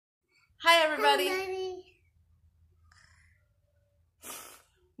Hi everybody. Hi,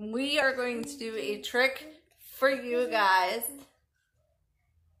 We are going to do a trick for you guys.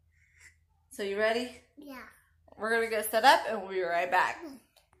 So you ready? yeah. We're going to get set up and we'll be right back.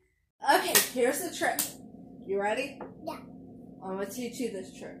 Okay, here's the trick. You ready? Yeah. I'm going to teach you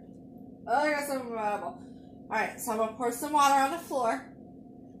this trick. Oh, I got some Bible. Alright, so I'm going to pour some water on the floor.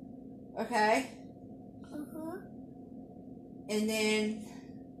 Okay? And then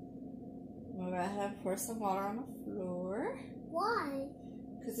I'm going to go ahead and pour some water on the floor. Why?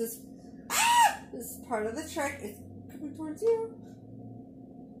 Because this is part of the trick. It's coming towards you.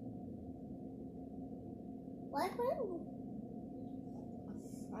 Why?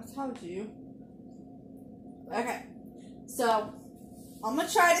 I told you. Okay. So, I'm going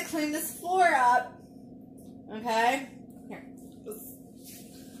to try to clean this floor up. Okay? Here. Just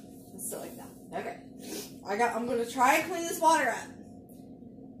sit like that. Okay. I'm going to try and clean this water up.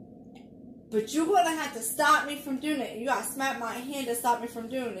 But you're going to have to stop me from doing it. You got to smack my hand to stop me from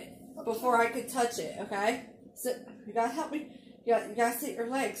doing it before I could touch it, okay? So, you got to help me. You got to sit your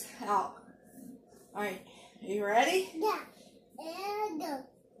legs out. Alright, are you ready? Yeah. And go.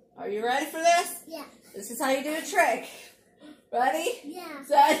 Are you ready for this? Yeah. This is how you do a trick. Ready? Yeah.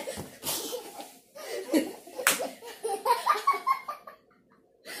 Set.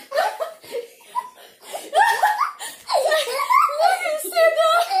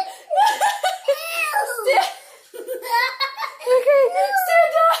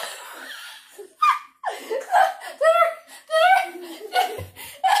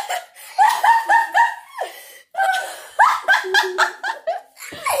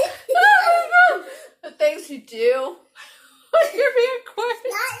 You do when you're being quiet.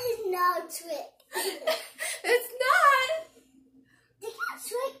 That is no trick. It's not. They can't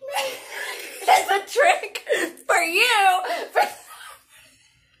trick me. It's a trick for you.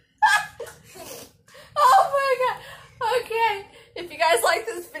 Oh my god. Okay. If you guys like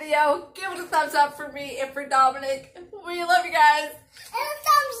this video, give it a thumbs up for me and for Dominic. We love you guys. And